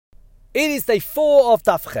It is day 4 of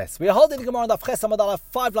Daf Ches. We are holding the Gemara on Daf Ches Amud Aleph,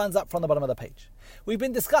 5 lines up from the bottom of the page. We've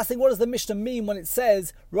been discussing what does the Mishnah mean when it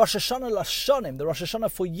says Rosh Hashana Lashonim. The Rosh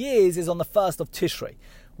Hashana for years is on the 1st of Tishrei.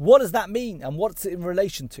 What does that mean and what's it in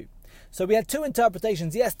relation to? So we had two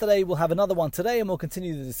interpretations yesterday, we'll have another one today and we'll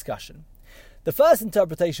continue the discussion. The first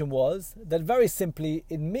interpretation was that very simply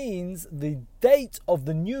it means the date of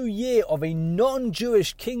the new year of a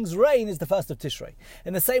non-Jewish king's reign is the 1st of Tishrei.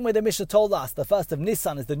 In the same way the Mishnah told us the 1st of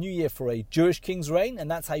Nisan is the new year for a Jewish king's reign,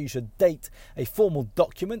 and that's how you should date a formal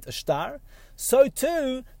document, a shtar. So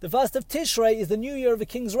too, the 1st of Tishrei is the new year of a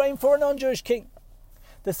king's reign for a non-Jewish king.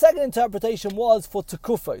 The second interpretation was for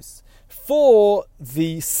Tekufos, for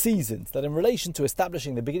the seasons, that in relation to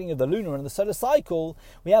establishing the beginning of the lunar and the solar cycle,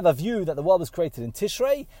 we have a view that the world was created in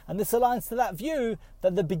Tishrei, and this aligns to that view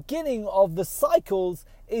that the beginning of the cycles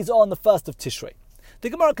is on the 1st of Tishrei. The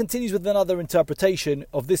Gemara continues with another interpretation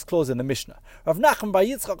of this clause in the Mishnah. Rav Nachman bar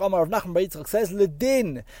Yitzchak says,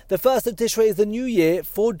 Ledin, the 1st of Tishrei is the new year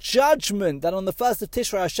for judgment, that on the 1st of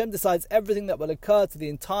Tishrei Hashem decides everything that will occur to the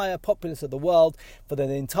entire populace of the world for the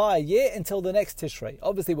entire year until the next Tishrei.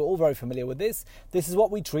 Obviously we're all very familiar with this. This is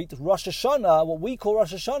what we treat Rosh Hashana, what we call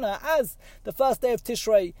Rosh Hashana, as the first day of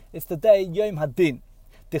Tishrei. It's the day Yom Hadin.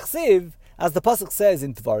 Dichsiv, as the pasuk says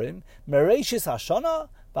in Dvarim, Mereshis Hashana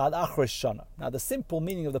Ba'ad Achresh Shana. Now the simple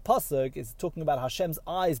meaning of the pasuk is talking about Hashem's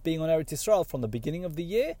eyes being on Eretz Yisrael from the beginning of the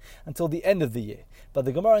year until the end of the year. But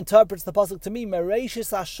the Gemara interprets the pasuk to mean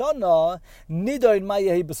Mereshis Hashana Nidon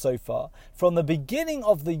Mayehi B'Sofar. From the beginning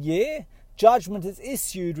of the year, judgment is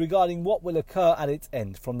issued regarding what will occur at its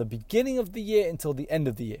end, from the beginning of the year until the end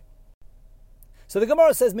of the year. So the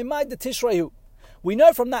Gemara says, Mimai de Tishrehu. We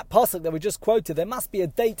know from that pasuk that we just quoted, there must be a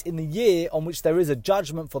date in the year on which there is a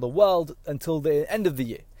judgment for the world until the end of the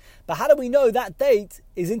year. But how do we know that date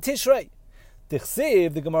is in Tishrei?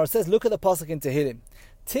 Dichsiv, the Gemara says, look at the pasuk in Tehillim.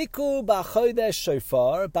 Tiku ba'chodesh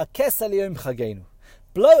shofar ba'kesel yom chagenu.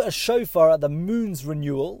 Blow a shofar at the moon's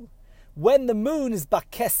renewal, when the moon is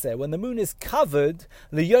ba'keser, when the moon is covered,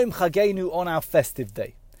 liyom chagenu, on our festive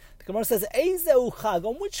day. The Gemara says, Eizeu Chag,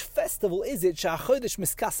 on which festival is it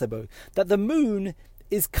that the moon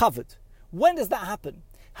is covered? When does that happen?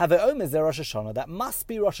 Have Omer is there Rosh Hashana? That must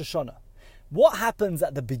be Rosh Hashana. What happens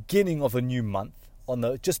at the beginning of a new month,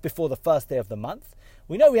 just before the first day of the month?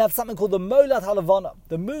 We know we have something called the Molat Halavana.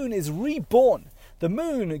 The moon is reborn. The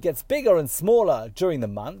moon gets bigger and smaller during the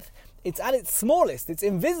month. It's at its smallest. It's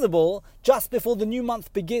invisible just before the new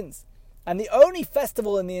month begins. And the only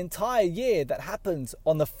festival in the entire year that happens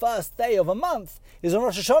on the first day of a month is on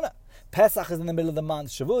Rosh Hashana. Pesach is in the middle of the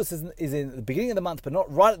month, Shavuos is in the beginning of the month, but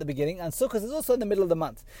not right at the beginning, and Sukkot is also in the middle of the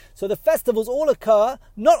month. So the festivals all occur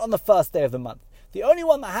not on the first day of the month. The only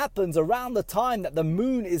one that happens around the time that the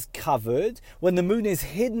moon is covered, when the moon is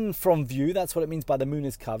hidden from view, that's what it means by the moon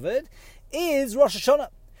is covered, is Rosh Hashana.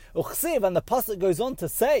 Uchsiv, and the pasuk goes on to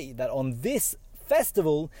say that on this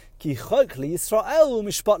festival, that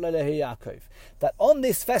on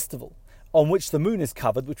this festival, on which the moon is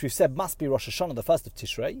covered, which we've said must be Rosh Hashana, the 1st of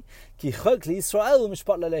Tishrei,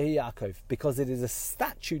 because it is a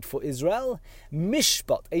statute for Israel,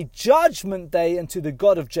 mishpat, a judgment day unto the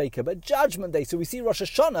God of Jacob, a judgment day. So we see Rosh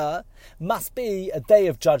Hashana must be a day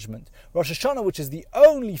of judgment. Rosh Hashana, which is the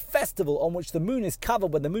only festival on which the moon is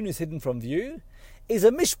covered when the moon is hidden from view, is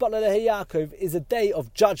a mishpat lehi Yaakov, is a day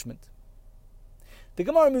of judgment. The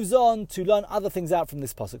Gemara moves on to learn other things out from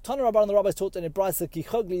this pasuk. Tana Rabban, the rabbis taught in a brayso, Ki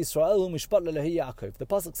chog liYisrael mishpat lehi Yaakov. The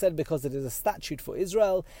pasuk said because it is a statute for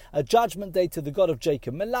Israel, a judgment day to the God of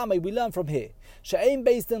Jacob. Melame, we learn from here. She'ein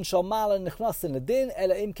beis din shel ma'ala nichnasin ledin,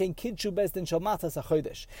 ela im kein kidshu beis din shel matas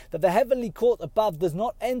hachodesh. That the heavenly court above does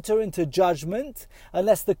not enter into judgment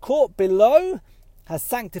unless the court below has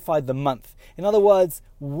sanctified the month. In other words,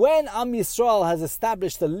 when Am Yisrael has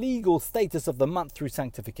established the legal status of the month through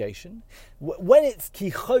sanctification, when it's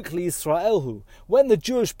Ki chok liYisraelhu, when the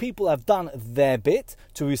Jewish people have done their bit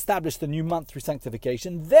to establish the new month through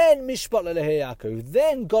sanctification, then Mishpat lehi Yaakov,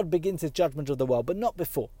 then God begins his judgment of the world, but not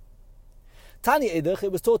before. Tanya Idach,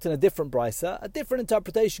 it was taught in a different brayso, a different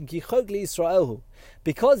interpretation, Ki chok liYisraelhu,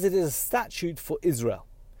 because it is a statute for Israel.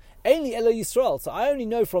 Only Elo Yisrael. So I only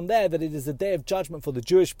know from there that it is a day of judgment for the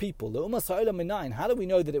Jewish people. How do we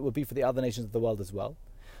know that it would be for the other nations of the world as well?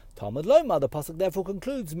 Talmud Loma, the pasuk therefore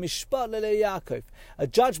concludes, Mishpat lehi Yaakov, a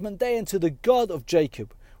judgment day unto the God of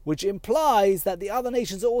Jacob, which implies that the other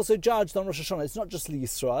nations are also judged on Rosh Hashana. It's not just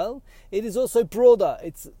Yisrael, it is also broader.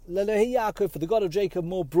 It's lehi Yaakov, for the God of Jacob,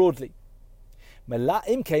 more broadly. So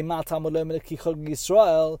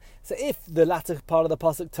if the latter part of the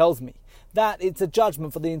pasuk tells me that it's a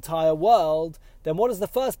judgment for the entire world, then what is the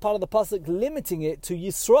first part of the pasuk limiting it to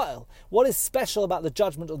Yisrael? What is special about the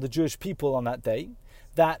judgment of the Jewish people on that day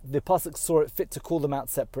that the pasuk saw it fit to call them out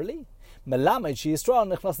separately? It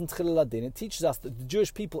teaches us that the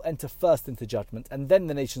Jewish people enter first into judgment and then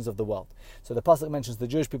the nations of the world. So the pasuk mentions the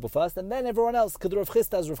Jewish people first and then everyone else. As Rav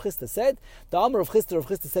Chisda said, the Amar of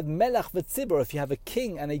Chisda said, Melech v'tzibur, if you have a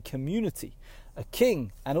king and a community, a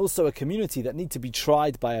king and also a community that need to be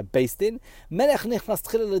tried by a beis din, Melech nichnas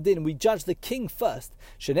tchila ladin, we judge the king first.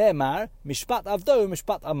 Shene'emar, mishpat avdo,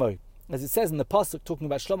 mishpat amo. As it says in the pasuk, talking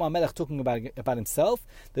about Shlomo HaMelech, talking about himself,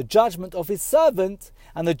 the judgment of his servant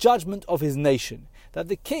and the judgment of his nation. That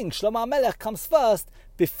the king, Shlomo HaMelech, comes first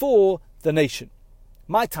before the nation.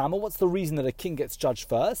 My Tama, what's the reason that a king gets judged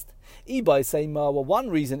first? Ibai say, well, one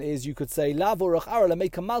reason is you could say,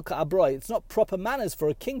 it's not proper manners for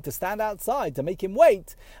a king to stand outside, to make him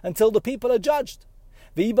wait until the people are judged.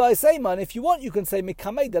 V'ibai say, man, if you want, you can say, let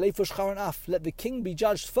the king be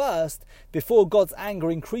judged first before God's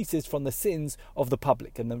anger increases from the sins of the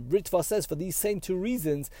public. And the Ritva says, for these same two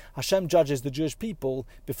reasons, Hashem judges the Jewish people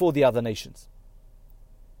before the other nations.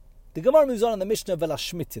 The Gemara moves on in the Mishnah Vela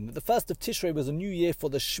Shmitin, that the first of Tishrei was a new year for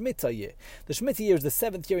the Shemitah year. The Shemitah year is the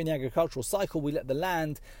 7th year in the agricultural cycle. We let the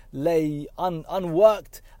land lay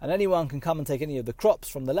unworked, and anyone can come and take any of the crops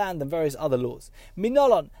from the land, and various other laws.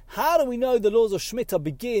 Minolon, how do we know the laws of Shemitah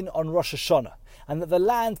begin on Rosh Hashana, and that the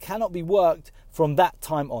land cannot be worked from that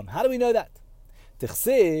time on? How do we know that?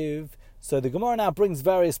 Tichsiv, so the Gemara now brings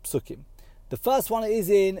various psukim. The first one is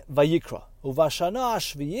in Vayikra. Uvashana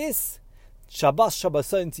Shviyis, Shabbos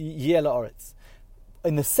Shabboson Yeh La'aretz.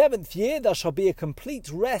 In the 7th year there shall be a complete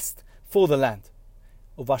rest for the land.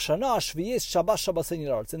 Uvashana Shviyis Shabbos Shabboson Yeh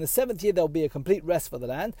La'aretz. In the 7th year there will be a complete rest for the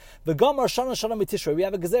land. V'gamar Shana Shana Mitishrei. We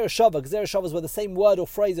have a Gezerah Shava. Gezerah Shava is where the same word or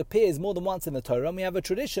phrase appears more than once in the Torah. And we have a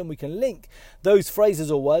tradition, we can link those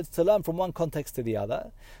phrases or words to learn from one context to the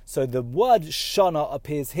other. So the word Shana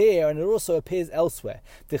appears here and it also appears elsewhere.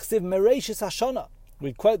 Tichsiv Mereishis Hashana.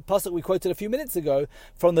 We pasuk we quoted a few minutes ago,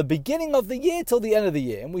 from the beginning of the year till the end of the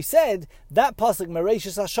year. And we said that pasuk,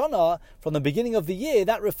 Mereshis Hashana, from the beginning of the year,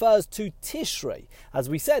 that refers to Tishrei. As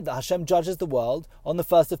we said, that Hashem judges the world on the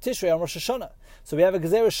 1st of Tishrei, on Rosh Hashana. So we have a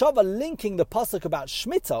Gezerah Shava linking the pasuk about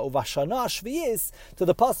Shemitah, of Hashana Shviyis, to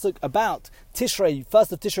the pasuk about Tishrei,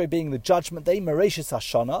 1st of Tishrei being the judgment day, Mereshis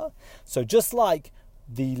Hashana. So just like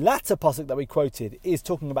the latter pasuk that we quoted is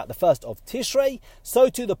talking about the 1st of Tishrei, so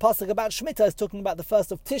too the pasuk about Shemitah is talking about the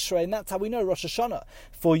 1st of Tishrei, and that's how we know Rosh Hashana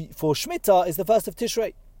for Shemitah is the 1st of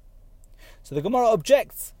Tishrei. So the Gemara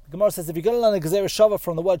objects. The Gemara says, if you're going to learn a Gezerah Shava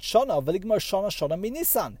from the word Shana, Veligmar Shana Shana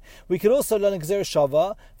Minisan, we could also learn a Gezerah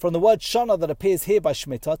Shava from the word Shana that appears here by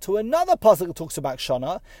Shemitah to another pasuk that talks about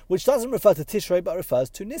Shana, which doesn't refer to Tishrei but refers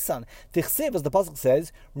to Nisan. Tichsiv, as the pasuk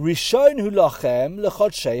says, Rishon hu lachem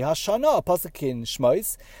lechodshei hashana, pasuk in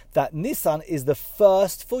Shmos, that Nisan is the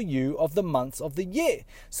first for you of the months of the year.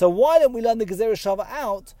 So why don't we learn the Gezerah Shava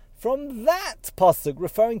out from that pasuk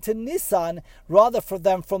referring to Nisan rather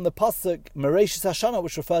than from the pasuk Mereshis Hashana,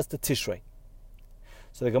 which refers to Tishrei?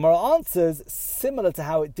 So the Gemara answers similar to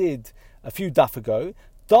how it did a few daf ago.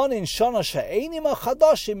 Don in Shana she'enim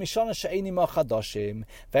ha'chadashim mishana she'enim ha'chadashim,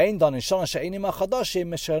 ve'ein don in Shana she'enim ha'chadashim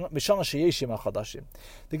mishana she'yeshim ha'chadashim.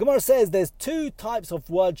 The Gemara says there's two types of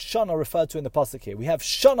word Shana referred to in the pasuk here. We have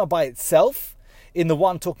Shana by itself, in the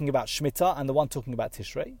one talking about Shemitah and the one talking about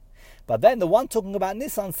Tishrei. But then the one talking about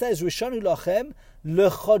Nisan says, Rishonu lachem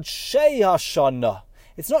lechodshei hashana.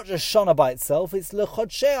 It's not just Shana by itself, it's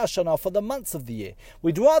lechodshei hashana, for the months of the year.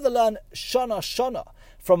 We'd rather learn Shana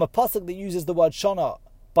from a pasuk that uses the word Shana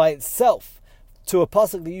by itself to a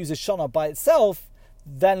pasuk that uses Shana by itself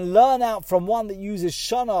than learn out from one that uses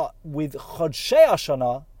Shana with chodshei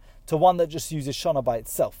hashana to one that just uses Shana by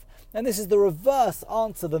itself. And this is the reverse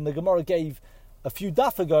answer than the Gemara gave a few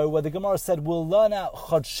daf ago, where the Gemara said we'll learn out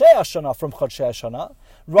Chodshei Hashana from Chodshei Hashana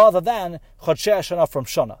rather than Chodshei Hashana from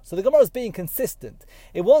Shana. So the Gemara is being consistent.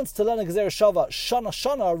 It wants to learn a Gezerah Shava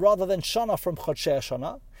Shana rather than Shana from Chodshei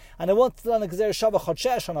Hashana, and it wants to learn a Gezerah Shava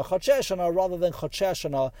Chodshei Hashana rather than Chodshei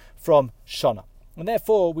Hashana from Shana. And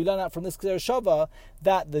therefore we learn out from this Gezerah Shava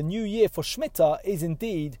that the new year for Shemitah is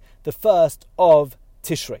indeed the 1st of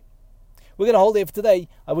Tishrei. We're going to hold it for today.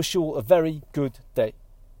 I wish you all a very good day.